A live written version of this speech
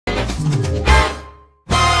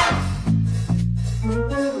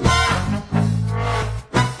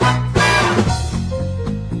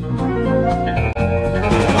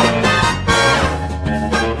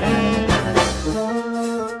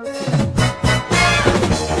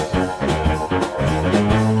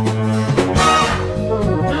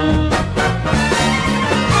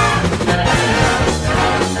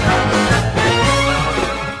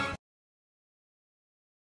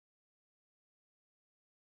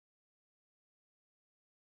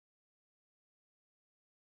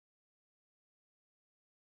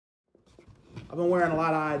I've been wearing a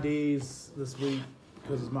lot of IDs this week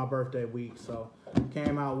because it's my birthday week, so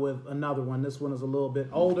came out with another one. This one is a little bit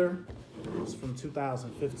older. It's from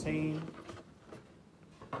 2015,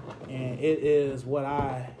 and it is what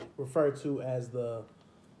I refer to as the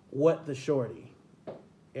What the Shorty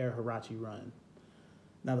Air Huarache run.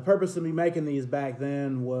 Now, the purpose of me making these back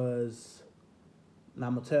then was, and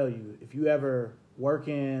I'm going to tell you, if you ever work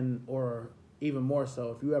in, or even more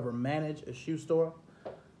so, if you ever manage a shoe store,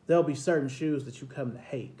 there'll be certain shoes that you come to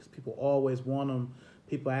hate because people always want them.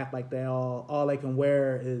 People act like all they can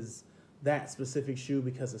wear is that specific shoe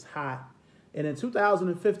because it's hot. And in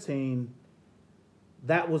 2015,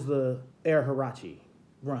 that was the Air Huarache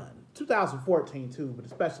run. 2014 too, but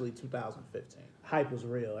especially 2015. Hype was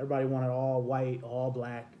real. Everybody wanted all white, all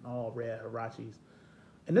black, and all red Huaraches.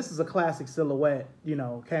 And this is a classic silhouette, you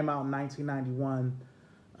know, came out in 1991.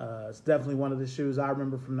 It's definitely one of the shoes I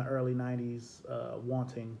remember from the early 90s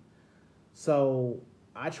wanting. So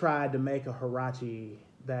I tried to make a Huarache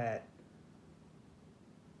that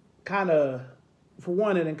kind of, for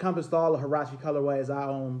one, it encompassed all the Huarache colorways I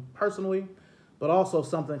own personally, but also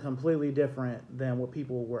something completely different than what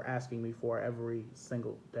people were asking me for every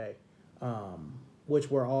single day, which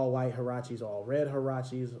were all white Huaraches, all red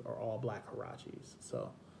Huaraches, or all black Huaraches.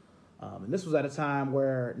 So, and this was at a time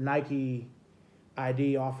where Nike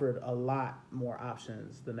ID offered a lot more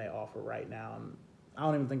options than they offer right now. And I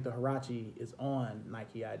don't even think the Huarache is on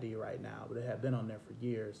Nike ID right now, but it had been on there for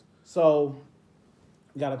years. So,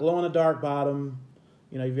 you got a glow-in-the-dark bottom.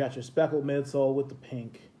 You know, you've got your speckled midsole with the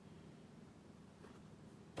pink.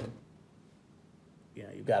 You know,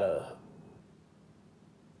 you've got a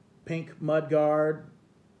pink mud guard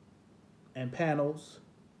and panels.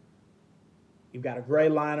 You've got a gray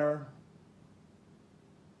liner.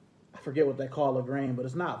 I forget what they call the green, but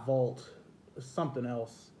it's not Volt. It's something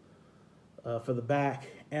else for the back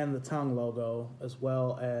and the tongue logo, as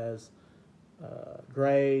well as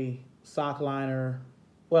gray sock liner.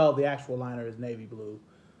 Well, the actual liner is navy blue.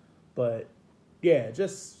 But, yeah,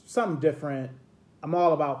 just something different. I'm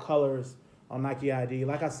all about colors on Nike ID.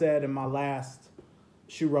 Like I said in my last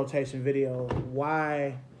shoe rotation video,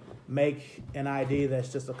 why make an ID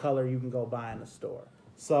that's just a color you can go buy in the store?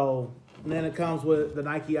 So then it comes with the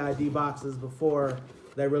Nike ID boxes before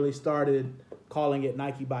they really started calling it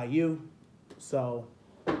Nike by You. So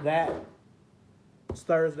that is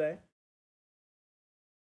Thursday.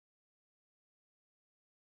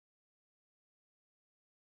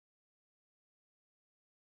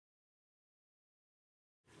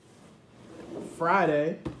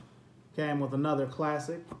 Friday came with another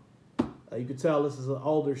classic. You can tell this is an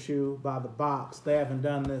older shoe by the box. They haven't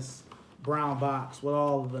done this brown box with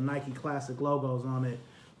all of the Nike Classic logos on it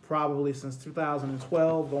probably since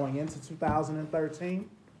 2012 going into 2013.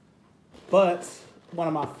 But one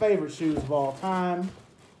of my favorite shoes of all time,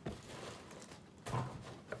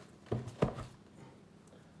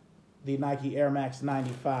 the Nike Air Max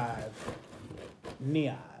 95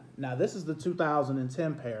 Neon. Now this is the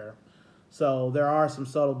 2010 pair. So there are some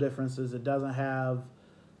subtle differences. It doesn't have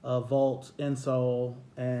a Volt insole,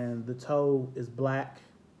 and the toe is black.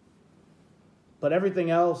 But everything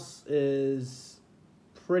else is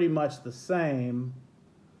pretty much the same.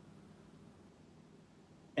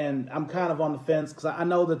 And I'm kind of on the fence because I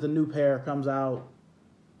know that the new pair comes out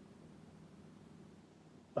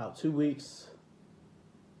about 2 weeks.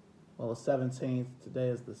 Well, the 17th. Today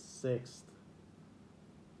is the 6th.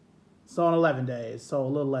 So in 11 days, so a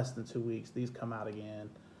little less than 2 weeks, these come out again.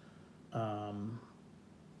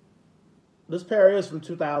 This pair is from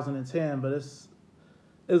 2010, but it's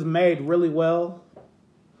made really well,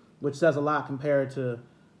 which says a lot compared to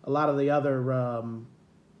a lot of the other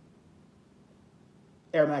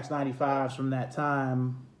Air Max 95s from that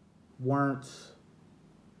time weren't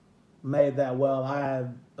made that well. I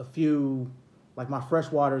had a few, like my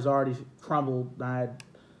Freshwater's already crumbled, and I had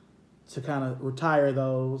to kind of retire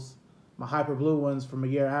those. My Hyper Blue ones from a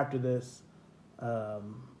year after this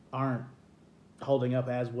aren't holding up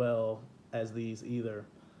as well as these either.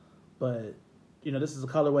 But, you know, this is a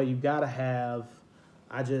colorway you gotta have.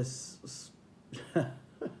 I just,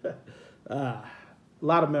 a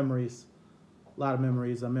lot of memories. A lot of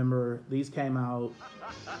memories. I remember these came out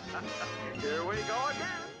Here we go again.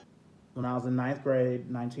 when I was in 9th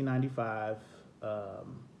grade, 1995.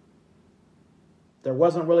 There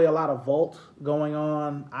wasn't really a lot of Volt going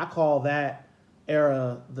on. I call that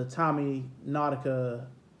era the Tommy Nautica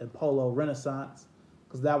and Polo Renaissance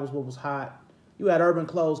because that was what was hot. You had urban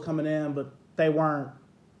clothes coming in, but they weren't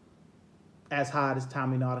as hot as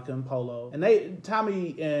Tommy Nautica and Polo. And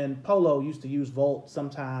Tommy and Polo used to use Volt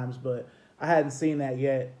sometimes, but I hadn't seen that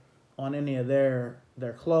yet on any of their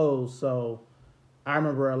clothes. So I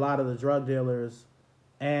remember a lot of the drug dealers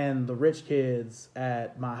and the rich kids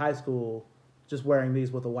at my high school just wearing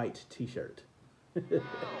these with a white t-shirt.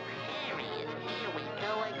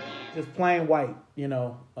 Just plain white,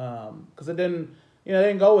 because it didn't, they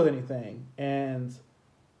didn't go with anything. And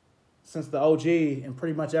since the OG and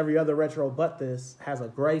pretty much every other retro but this has a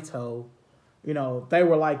gray toe, if they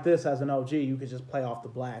were like this as an OG, you could just play off the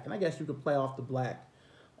black. And I guess you could play off the black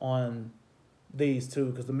on these too,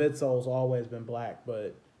 because the midsole's always been black.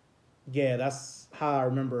 But yeah, that's how I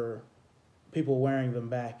remember people wearing them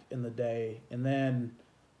back in the day. And then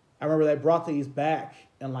I remember they brought these back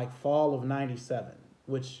in like fall of '97,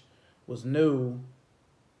 which was new,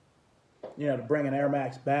 to bring an Air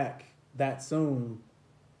Max back that soon.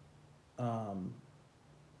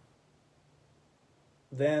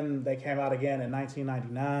 Then they came out again in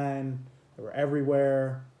 1999. They were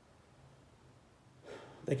everywhere.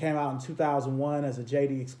 They came out in 2001 as a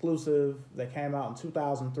JD exclusive. They came out in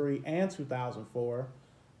 2003 and 2004.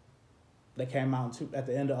 They came out at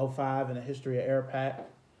the end of '05 in the history of Air Pack.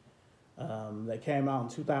 They came out in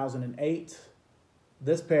 2008.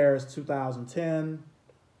 This pair is 2010.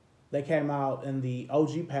 They came out in the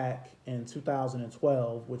OG pack in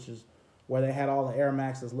 2012, which is where they had all the Air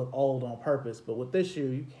Maxes look old on purpose. But with this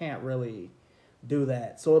shoe, you can't really do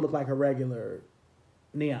that. So it looked like a regular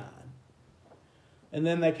neon. And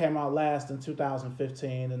then they came out last in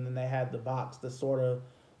 2015, and then they had the box that sort of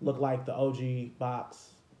looked like the OG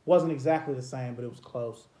box. Wasn't exactly the same, but it was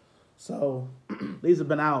close. So these have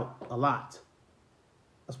been out a lot.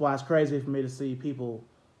 That's why it's crazy for me to see people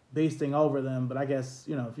beasting over them. But I guess,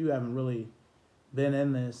 if you haven't really been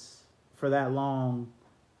in this for that long,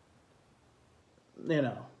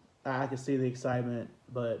 I can see the excitement.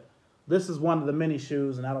 But this is one of the many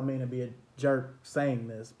shoes, and I don't mean to be a jerk saying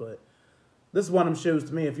this, but this is one of them shoes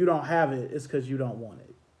to me. If you don't have it, it's because you don't want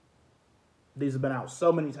it. These have been out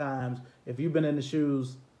so many times. If you've been in the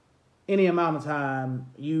shoes any amount of time,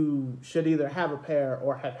 you should either have a pair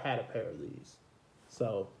or have had a pair of these.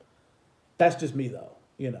 So that's just me, though.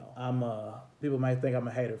 I'm people might think I'm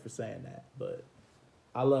a hater for saying that, but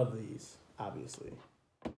I love these, obviously.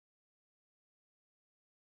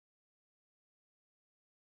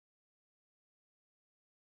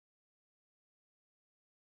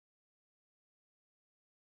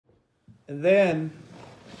 And then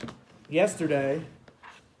yesterday,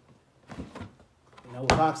 you know what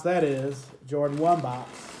box that is? Jordan 1 box.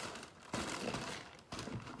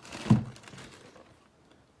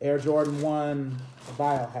 Air Jordan 1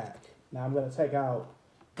 Biohack. Now I'm going to take out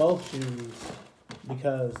both shoes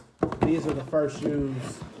because these are the first shoes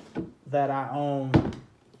that I own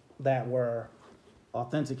that were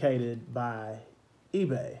authenticated by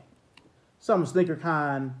eBay. Some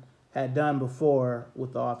SneakerCon had done before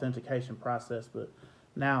with the authentication process, but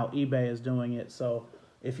now eBay is doing it. So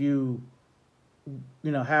if you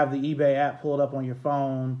have the eBay app pulled up on your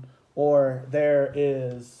phone, or there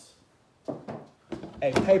is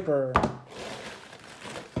a paper,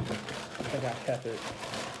 I think I kept it.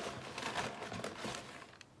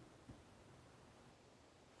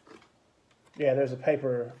 Yeah, there's a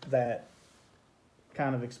paper that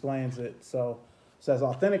kind of explains it. So it says,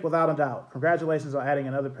 authentic without a doubt. Congratulations on adding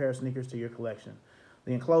another pair of sneakers to your collection.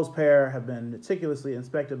 The enclosed pair have been meticulously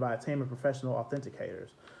inspected by a team of professional authenticators.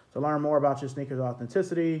 To learn more about your sneaker's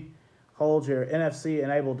authenticity, hold your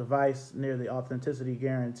NFC-enabled device near the authenticity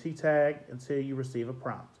guarantee tag until you receive a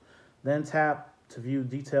prompt. Then tap to view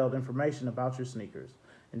detailed information about your sneakers.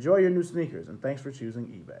 Enjoy your new sneakers, and thanks for choosing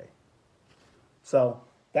eBay. So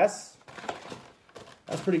that's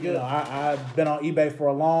pretty good. I've been on eBay for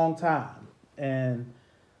a long time, and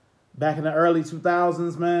back in the early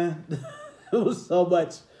 2000s, man, there was so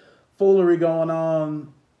much foolery going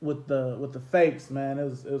on with the fakes, man. It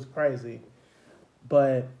was crazy.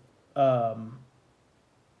 But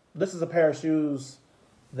this is a pair of shoes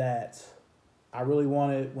that I really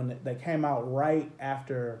wanted when they came out right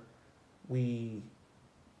after we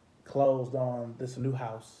closed on this new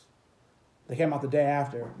house. They came out the day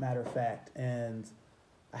after, matter of fact, and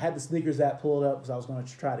I had the sneakers app pulled up because I was going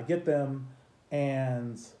to try to get them,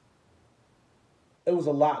 and it was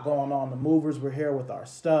a lot going on. The movers were here with our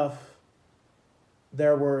stuff.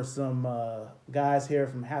 There were some guys here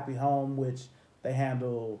from Happy Home, which they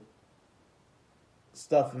handle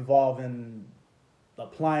stuff involving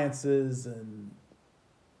appliances and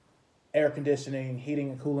air conditioning, heating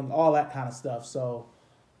and cooling, all that kind of stuff. So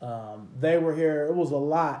they were here. It was a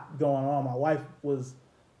lot going on. My wife was,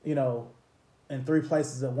 in 3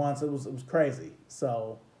 places at once. It was crazy.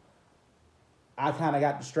 So I kind of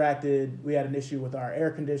got distracted. We had an issue with our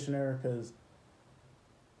air conditioner because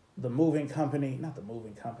the moving company, not the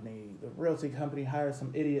moving company, the realty company hired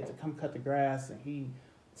some idiot to come cut the grass, and he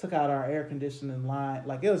took out our air conditioning line.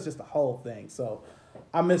 Like, it was just a whole thing. So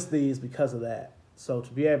I missed these because of that. So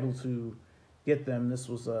to be able to get them, this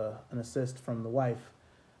was an assist from the wife.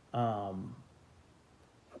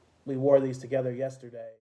 We wore these together yesterday.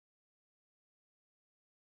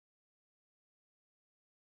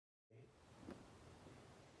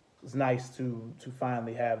 It's nice to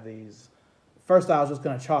finally have these. First, I was just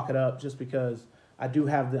going to chalk it up just because I do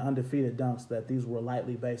have the undefeated dunks that these were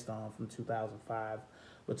lightly based on from 2005.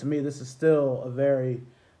 But to me, this is still a very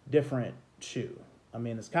different shoe. I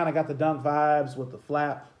mean, it's kind of got the dunk vibes with the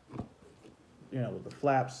flap, with the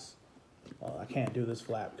flaps. Well, I can't do this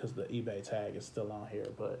flap because the eBay tag is still on here,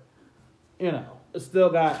 but, it's still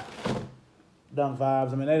got dunk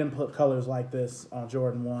vibes. I mean, they didn't put colors like this on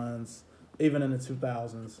Jordan 1s, even in the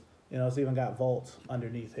 2000s. It's even got Volt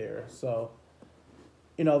underneath here. So,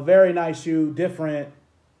 very nice shoe, different,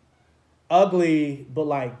 ugly, but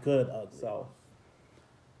like good ugly. So,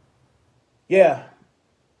 yeah.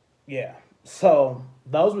 So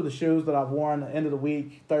those were the shoes that I've worn the end of the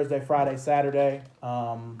week, Thursday, Friday, Saturday.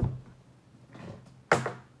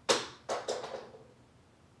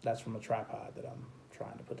 That's from a tripod that I'm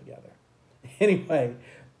trying to put together. Anyway,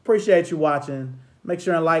 appreciate you watching. Make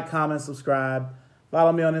sure and like, comment, subscribe.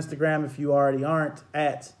 Follow me on Instagram if you already aren't,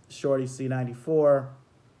 at ShortyC94.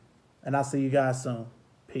 And I'll see you guys soon.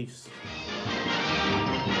 Peace.